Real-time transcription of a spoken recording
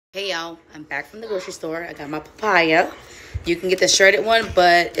Hey y'all, I'm back from the grocery store. I got my papaya. You can get the shredded one,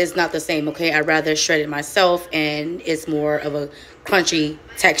 but it's not the same, okay? I'd rather shred it myself, and it's more of a crunchy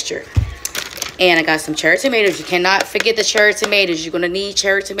texture. And I got some cherry tomatoes. You cannot forget the cherry tomatoes. You're going to need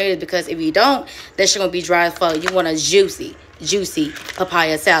cherry tomatoes because if you don't, then shit going to be dry as fuck. You want a juicy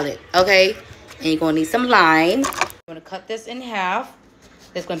papaya salad, okay? And you're going to need some lime. I'm going to cut this in half.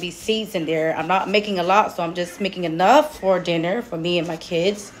 There's going to be seeds in there. I'm not making a lot, so I'm just making enough for dinner for me and my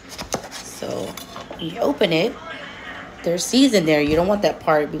kids. So when you open it, there's seeds in there. You don't want that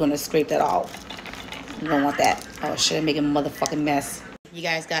part. We're going to scrape that off. You don't want that. Oh, shit, I'm making a motherfucking mess. You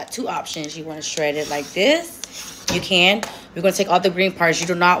guys got two options. You want to shred it like this. You can. We're going to take all the green parts. You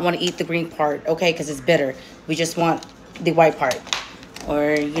do not want to eat the green part, okay, because it's bitter. We just want the white part.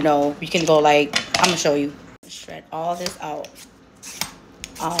 Or, you know, you can go like, I'm going to show you. Shred all this out.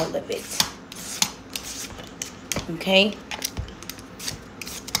 All of it. Okay.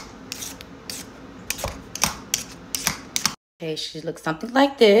 Okay, she looks something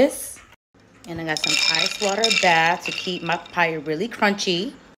like this. And I got some ice water bath to keep my papaya really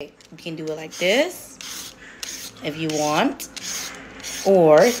crunchy. Okay, you can do it like this if you want.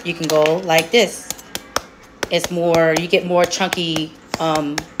 Or you can go like this. It's more, you get more chunky,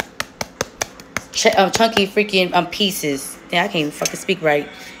 chunky freaking pieces. Yeah, I can't even fucking speak right.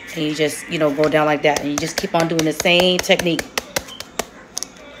 And you just, you know, go down like that. And you just keep on doing the same technique.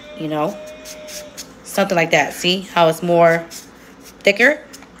 You know? Something like that. See how it's more thicker?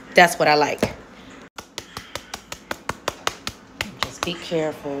 That's what I like. Just be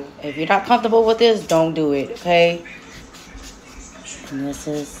careful. If you're not comfortable with this, don't do it, okay? And this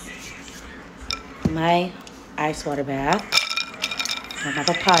is my ice water bath. I have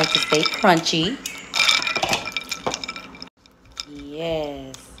a papaya to stay crunchy.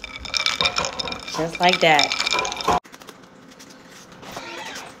 Yes. Just like that.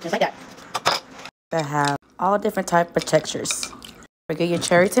 Just like that. I have all different type of textures. Get your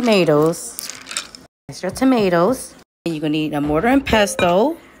cherry tomatoes. Extra tomatoes. And you're going to need a mortar and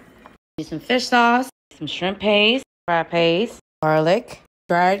pestle. Need some fish sauce. Some shrimp paste. Fried paste. Garlic.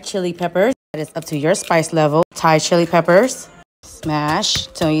 Dried chili peppers. That is up to your spice level. Thai chili peppers. Smash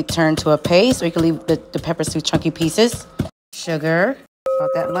till you turn to a paste. Or you can leave the peppers to chunky pieces. Sugar. Not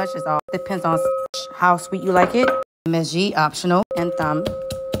that much. It all depends on how sweet you like it. MSG, optional. And thumb.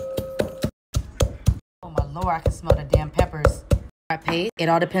 Oh my lord, I can smell the damn peppers. Fried paste. It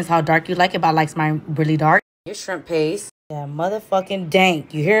all depends how dark you like it, but I like mine really dark. Your shrimp paste. That motherfucking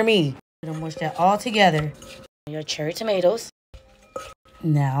dank. You hear me? You're gonna mush that all together. Your cherry tomatoes.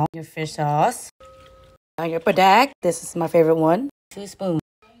 Now your fish sauce. Now your padak. This is my favorite one. 2 spoons.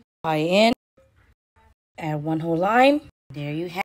 Pie in. Add 1 whole lime. There you have